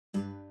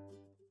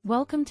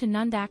Welcome to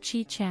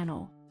Nandakchi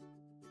channel.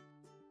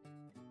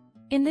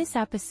 In this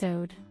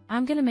episode,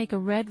 I'm gonna make a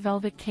red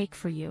velvet cake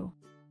for you.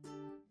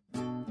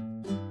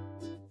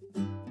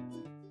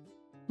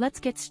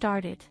 Let's get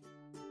started.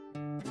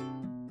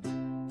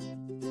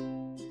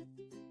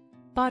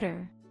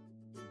 Butter,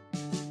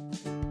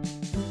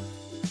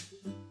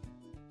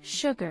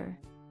 sugar,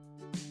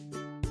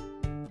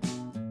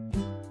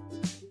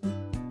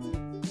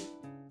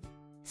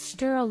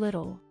 stir a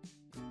little.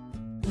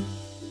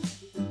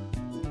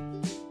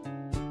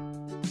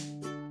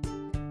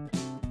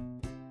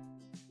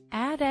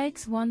 Add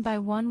eggs one by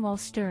one while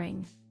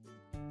stirring.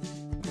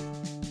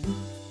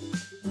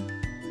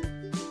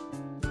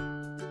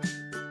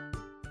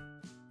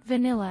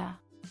 Vanilla,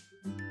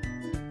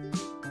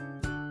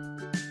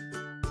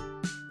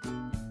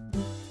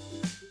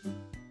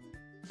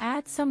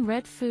 add some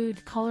red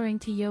food coloring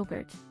to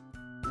yogurt.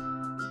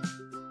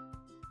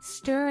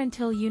 Stir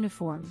until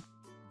uniform.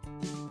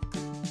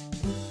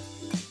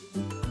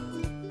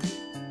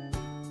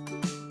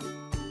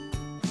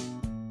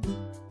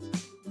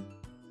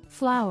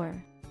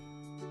 Flour,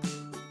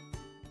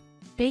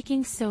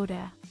 baking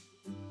soda,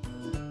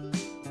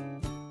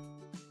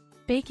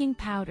 baking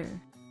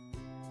powder,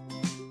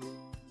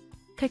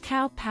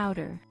 cacao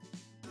powder.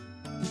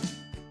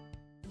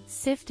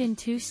 Sift in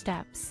 2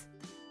 steps.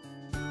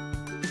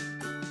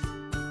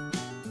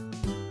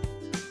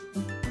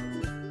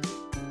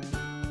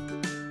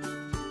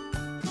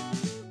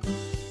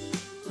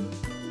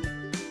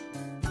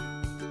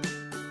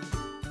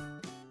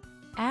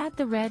 Add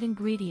the red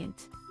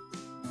ingredient.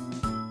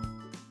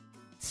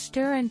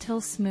 Stir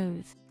until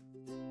smooth.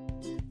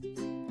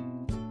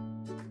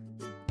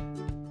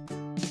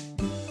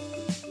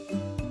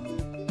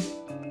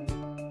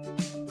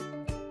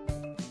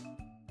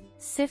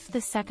 Sift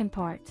the second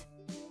part.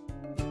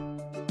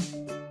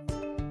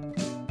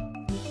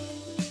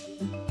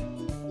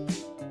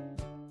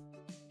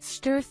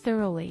 Stir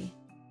thoroughly.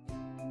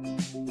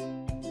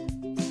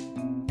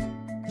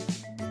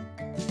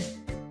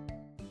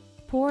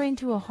 Pour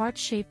into a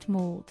heart-shaped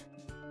mold.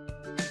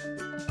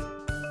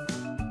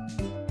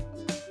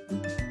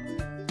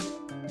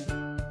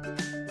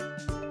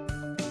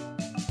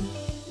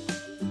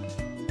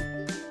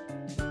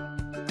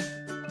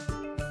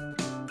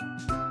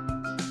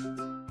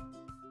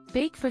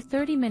 Bake for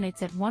 30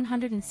 minutes at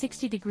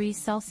 160 degrees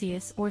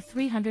Celsius or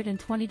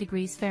 320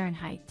 degrees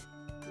Fahrenheit.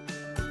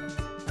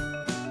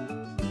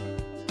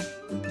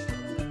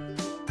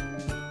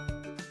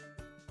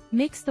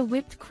 Mix the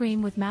whipped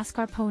cream with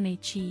mascarpone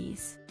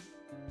cheese.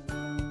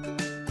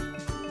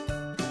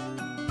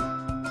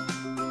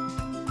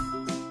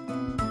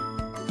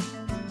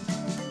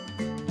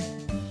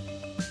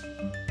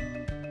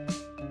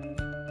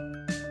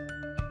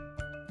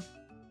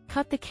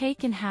 Cut the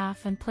cake in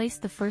half and place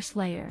the first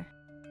layer.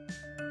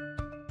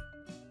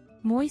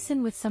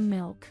 Moisten with some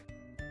milk.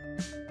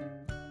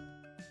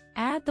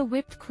 Add the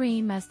whipped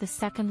cream as the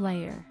second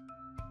layer.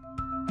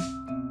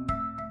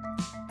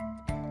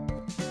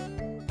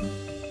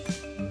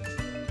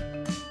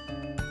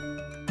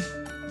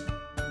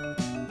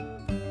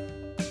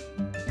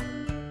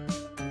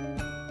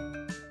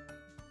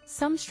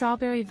 Some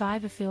strawberry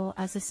Vivafil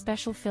as a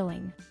special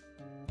filling.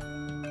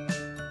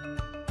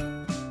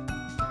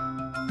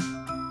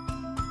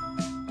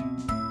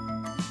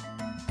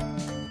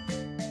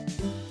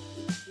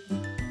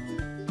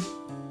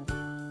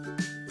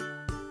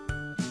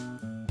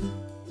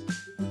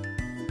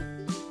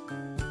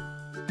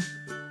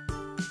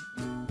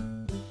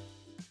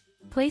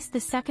 Place the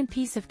second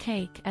piece of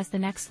cake as the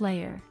next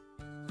layer.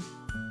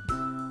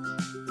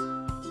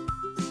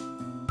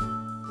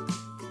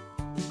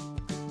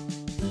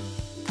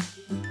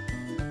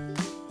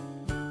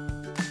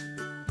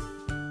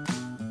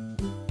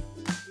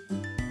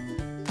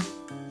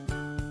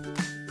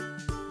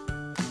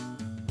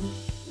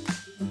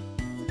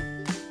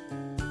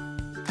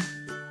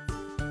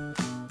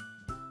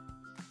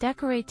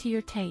 Decorate to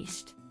your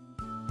taste.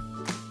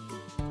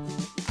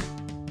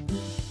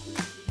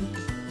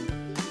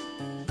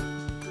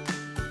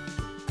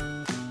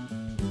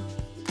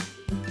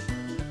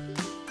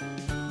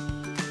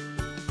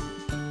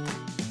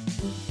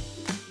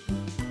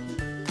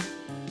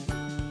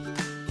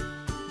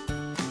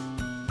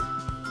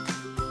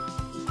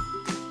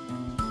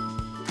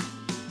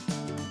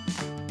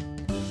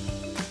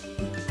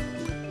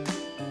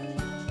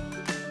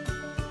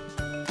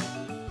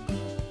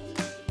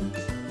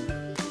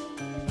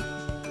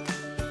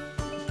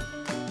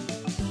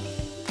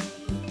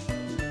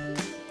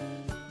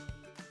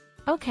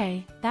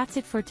 Okay, that's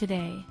it for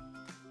today.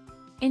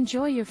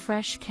 Enjoy your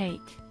fresh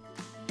cake.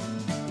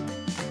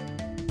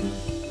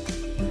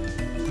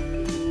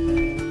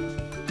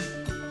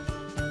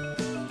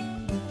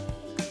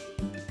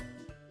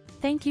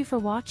 Thank you for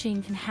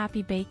watching and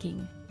happy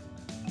baking.